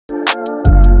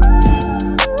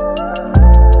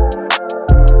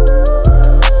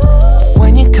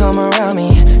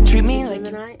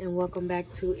welcome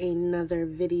back to another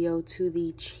video to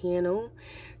the channel.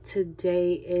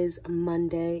 Today is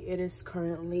Monday. It is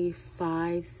currently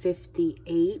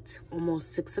 5:58,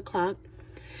 almost 6 o'clock,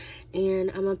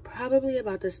 and I'm probably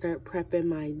about to start prepping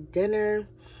my dinner.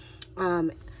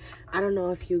 I don't know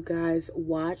if you guys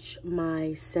watch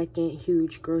my second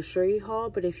huge grocery haul,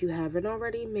 but if you haven't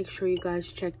already, make sure you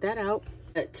guys check that out.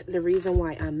 But the reason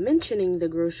why I'm mentioning the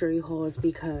grocery haul is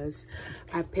because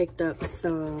I picked up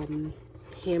some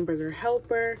hamburger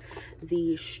helper,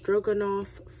 the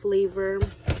Stroganoff flavor,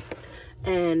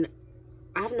 and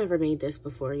I've never made this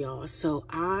before, y'all, so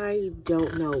I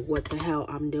don't know what the hell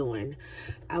I'm doing.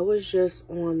 I was just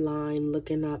online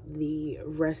looking up the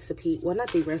recipe, well,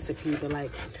 not the recipe, but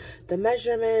like the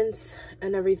measurements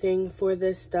and everything for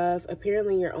this stuff.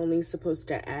 Apparently you're only supposed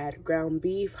to add ground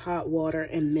beef, hot water,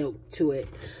 and milk to it,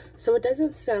 so it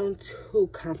doesn't sound too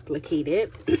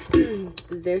complicated.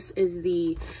 This is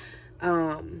the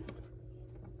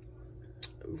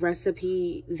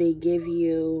recipe. They give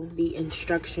you the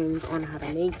instructions on how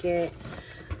to make it,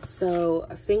 so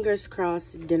fingers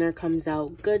crossed dinner comes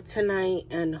out good tonight,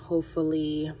 and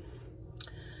hopefully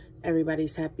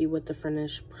everybody's happy with the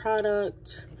finished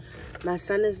product. My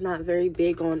son is not very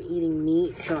big on eating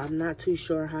meat, so I'm not too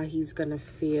sure how he's gonna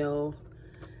feel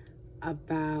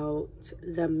about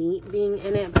the meat being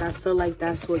in it, but I feel like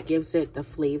that's what gives it the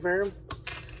flavor.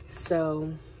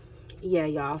 So yeah,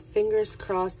 y'all, fingers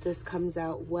crossed this comes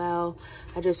out well.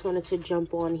 I just wanted to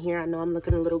jump on here. I know I'm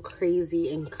looking a little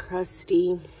crazy and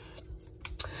crusty,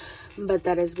 but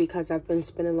that is because I've been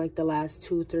spending like the last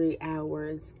 2-3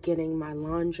 hours getting my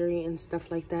laundry and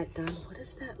stuff like that done. What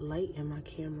is that light in my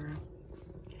camera?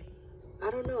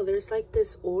 I don't know. There's like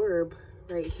this orb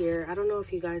right here. I don't know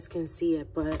if you guys can see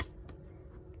it, but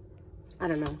I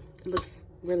don't know. It looks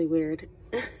really weird.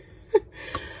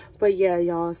 But yeah,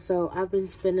 y'all, so I've been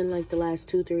spending like the last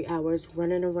 2-3 hours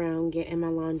running around getting my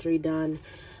laundry done,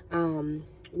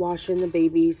 washing the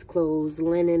baby's clothes,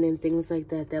 linen, and things like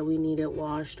that that we needed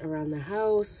washed around the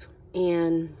house.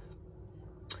 And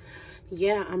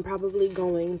yeah, I'm probably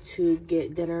going to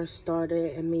get dinner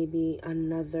started in maybe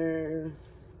another,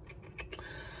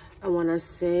 I want to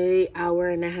say, hour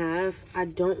and a half. I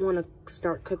don't want to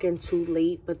start cooking too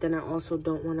late, but then I also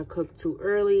don't want to cook too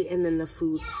early and then the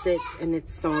food sits and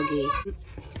it's soggy.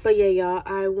 But yeah, y'all,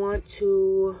 I wanted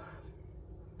to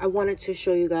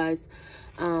show you guys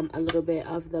a little bit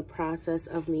of the process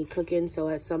of me cooking. So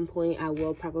at some point I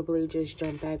will probably just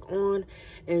jump back on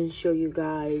and show you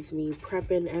guys me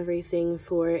prepping everything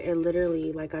for it. It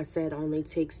literally, like I said, only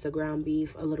takes the ground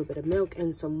beef, a little bit of milk,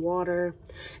 and some water.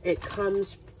 It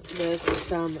comes with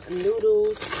some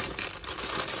noodles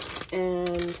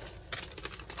and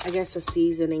I guess a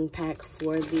seasoning pack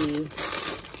for the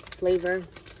flavor,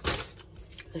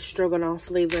 the Stroganoff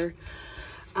flavor.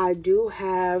 I do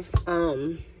have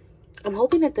I'm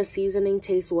hoping that the seasoning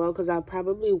tastes well, because I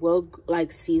probably will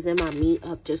like season my meat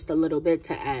up just a little bit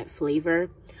to add flavor,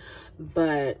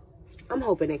 but I'm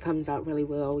hoping it comes out really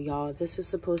well, y'all. This is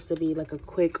supposed to be like a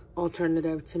quick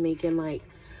alternative to making like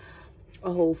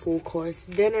a whole full course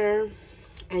dinner,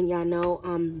 and y'all know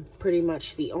I'm pretty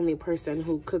much the only person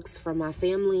who cooks for my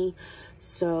family,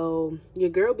 so your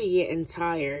girl be getting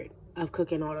tired of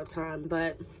cooking all the time,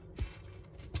 but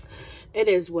it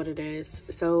is what it is.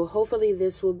 So hopefully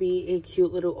this will be a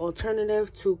cute little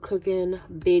alternative to cooking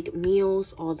big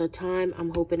meals all the time.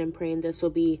 I'm hoping and praying this will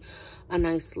be a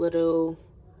nice little,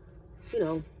 you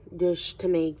know, dish to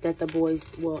make that the boys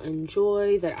will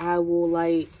enjoy, that I will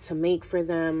like to make for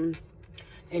them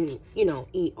and, you know,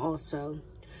 eat also.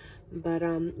 But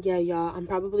yeah, y'all, I'm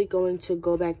probably going to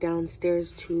go back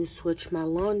downstairs to switch my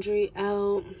laundry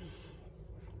out.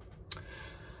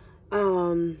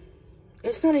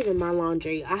 It's not even my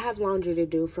laundry. I have laundry to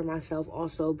do for myself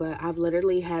also, but I've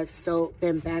literally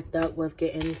been backed up with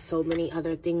getting so many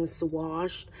other things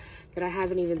washed that I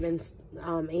haven't even been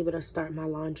able to start my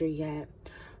laundry yet.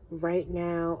 Right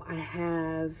now I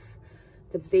have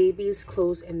the baby's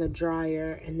clothes in the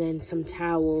dryer, and then some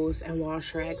towels and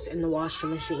wash rags in the washing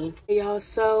machine. Y'all,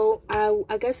 so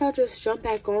I guess I'll just jump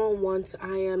back on once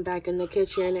I am back in the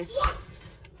kitchen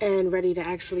and ready to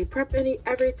actually prep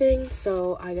everything.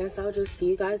 So I guess I'll just see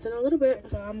you guys in a little bit.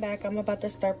 So I'm back. I'm about to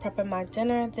start prepping my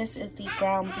dinner. This is the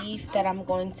ground beef that I'm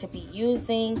going to be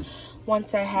using.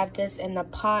 Once I have this in the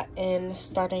pot and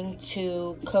starting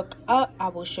to cook up, I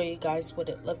will show you guys what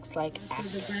it looks like. So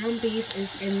the ground beef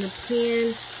is in the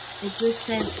pan. It just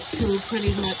says to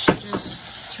pretty much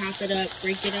just chop it up,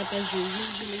 break it up as you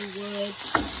usually would,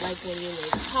 like when you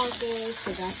make tacos.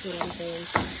 So that's what I'm going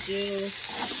to do.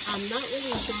 I'm not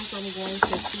really sure if I'm going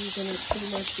to season it too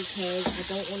much because I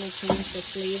don't want to change the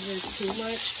flavor too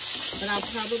much. But I'll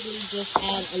probably just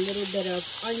add a little bit of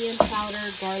onion powder,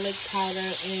 garlic powder,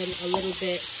 and a little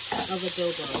bit of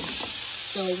adobo.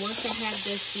 So once I have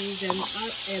this seasoned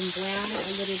up and brown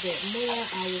a little bit more,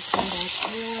 I will come back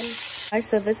on. Alright,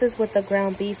 so this is what the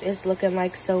ground beef is looking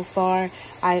like so far.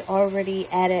 I already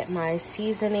added my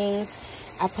seasonings.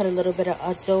 I put a little bit of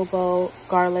adobo,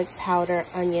 garlic powder,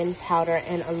 onion powder,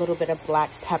 and a little bit of black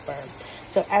pepper.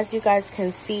 So as you guys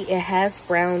can see, it has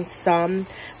browned some,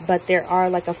 but there are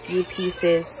like a few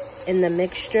pieces in the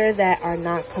mixture that are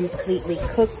not completely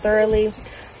cooked thoroughly.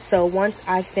 So once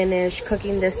I finish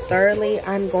cooking this thoroughly,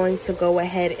 I'm going to go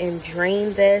ahead and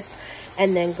drain this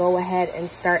and then go ahead and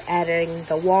start adding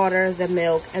the water, the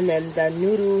milk, and then the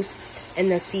noodles and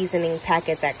the seasoning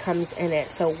packet that comes in it.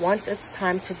 So once it's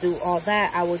time to do all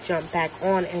that, I will jump back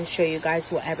on and show you guys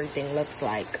what everything looks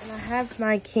like. And I have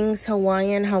my King's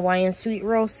Hawaiian sweet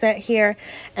roll set here,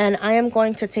 and I am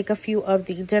going to take a few of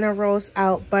the dinner rolls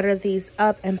out, butter these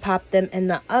up, and pop them in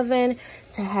the oven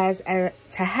to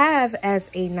have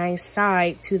as a nice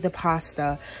side to the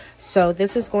pasta. So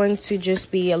this is going to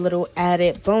just be a little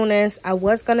added bonus. I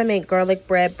was gonna make garlic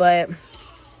bread, but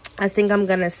I think I'm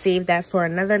gonna save that for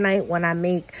another night when I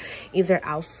make either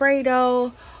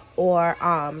Alfredo or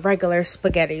regular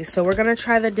spaghetti. So we're gonna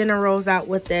try the dinner rolls out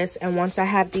with this, and once I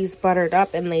have these buttered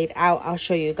up and laid out, I'll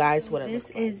show you guys what it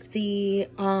looks like. This is the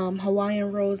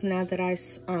Hawaiian rolls. Now that I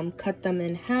cut them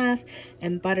in half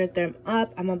and buttered them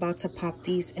up, I'm about to pop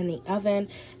these in the oven.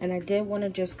 And I did want to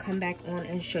just come back on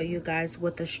and show you guys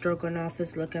what the stroganoff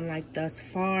is looking like thus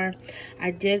far.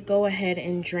 I did go ahead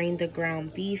and drain the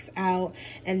ground beef out,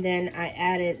 and then I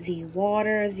added the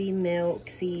water, the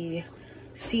milk, the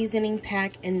seasoning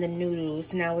pack, and the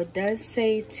noodles. Now it does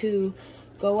say to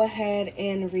go ahead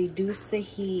and reduce the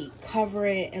heat, cover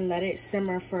it, and let it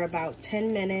simmer for about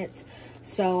 10 minutes.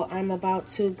 So I'm about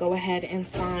to go ahead and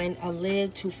find a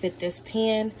lid to fit this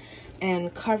pan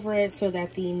and cover it so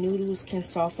that the noodles can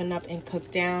soften up and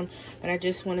cook down. But I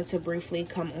just wanted to briefly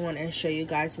come on and show you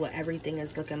guys what everything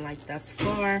is looking like thus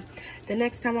far. The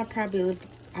next time I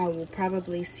will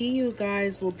probably see you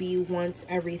guys will be once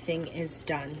everything is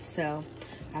done. So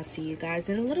I'll see you guys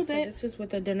in a little bit. So this is what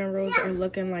the dinner rolls are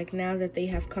looking like now that they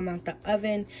have come out the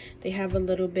oven. They have a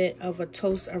little bit of a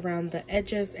toast around the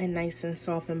edges and nice and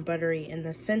soft and buttery in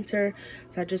the center.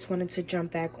 So I just wanted to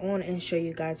jump back on and show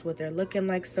you guys what they're looking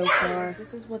like so far.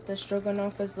 This is what the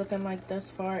stroganoff is looking like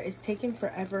thus far. It's taking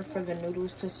forever for the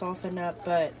noodles to soften up,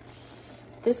 but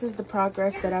this is the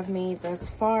progress that I've made thus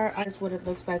far. That's what it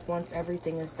looks like once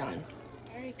everything is done.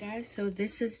 Alright guys, so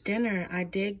this is dinner. I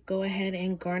did go ahead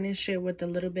and garnish it with a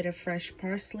little bit of fresh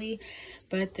parsley,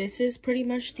 but this is pretty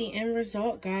much the end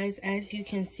result, guys. As you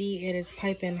can see, it is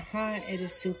piping hot. It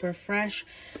is super fresh.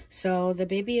 So the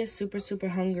baby is super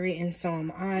hungry, and so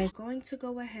am I. I'm going to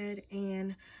go ahead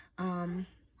and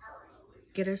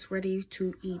get us ready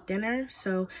to eat dinner.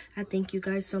 So I thank you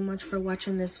guys so much for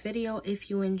watching this video.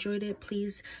 If you enjoyed it,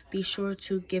 please be sure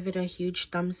to give it a huge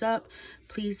thumbs up.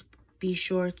 Please be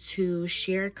sure to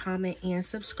share, comment, and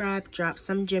subscribe. Drop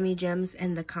some Jimmy Gems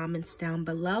in the comments down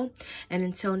below. And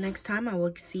until next time, I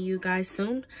will see you guys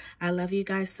soon. I love you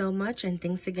guys so much, and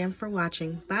thanks again for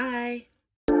watching. Bye.